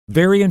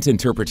Variant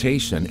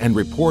interpretation and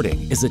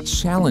reporting is a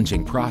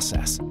challenging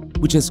process,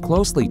 which is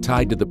closely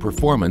tied to the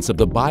performance of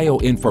the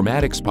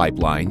bioinformatics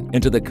pipeline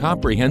and to the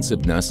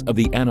comprehensiveness of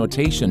the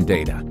annotation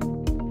data.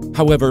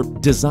 However,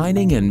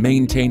 designing and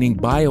maintaining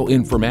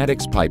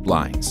bioinformatics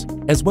pipelines,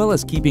 as well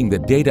as keeping the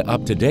data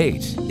up to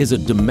date, is a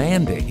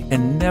demanding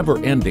and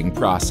never-ending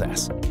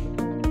process.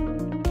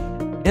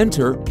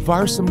 Enter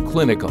VarSome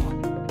Clinical,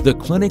 the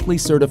clinically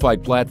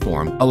certified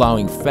platform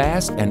allowing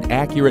fast and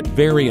accurate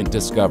variant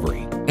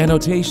discovery,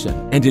 annotation,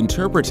 and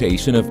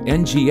interpretation of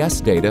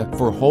NGS data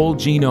for whole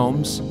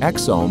genomes,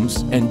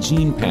 exomes, and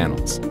gene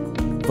panels.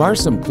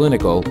 VarSome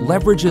Clinical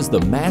leverages the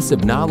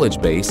massive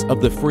knowledge base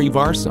of the free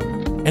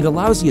VarSome and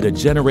allows you to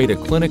generate a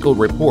clinical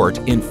report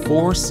in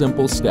 4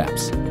 simple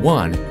steps.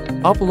 1.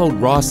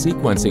 Upload raw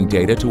sequencing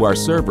data to our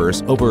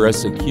servers over a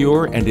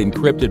secure and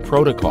encrypted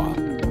protocol.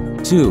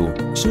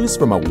 2. Choose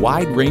from a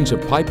wide range of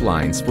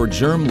pipelines for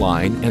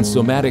germline and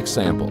somatic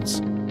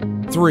samples.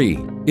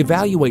 3.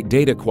 Evaluate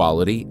data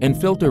quality and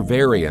filter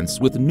variants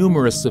with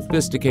numerous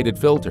sophisticated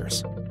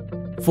filters.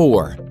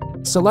 4.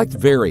 Select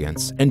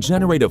variants and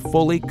generate a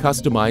fully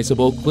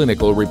customizable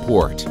clinical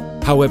report.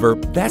 However,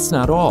 that's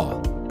not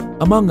all.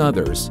 Among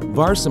others,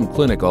 VarSome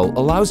Clinical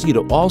allows you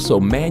to also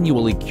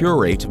manually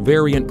curate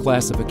variant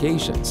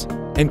classifications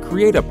and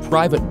create a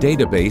private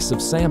database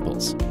of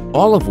samples,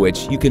 all of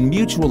which you can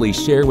mutually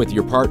share with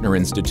your partner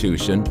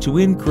institution to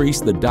increase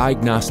the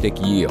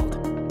diagnostic yield.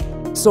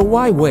 So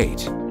why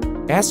wait?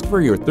 Ask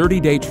for your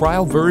 30-day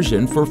trial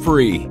version for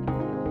free.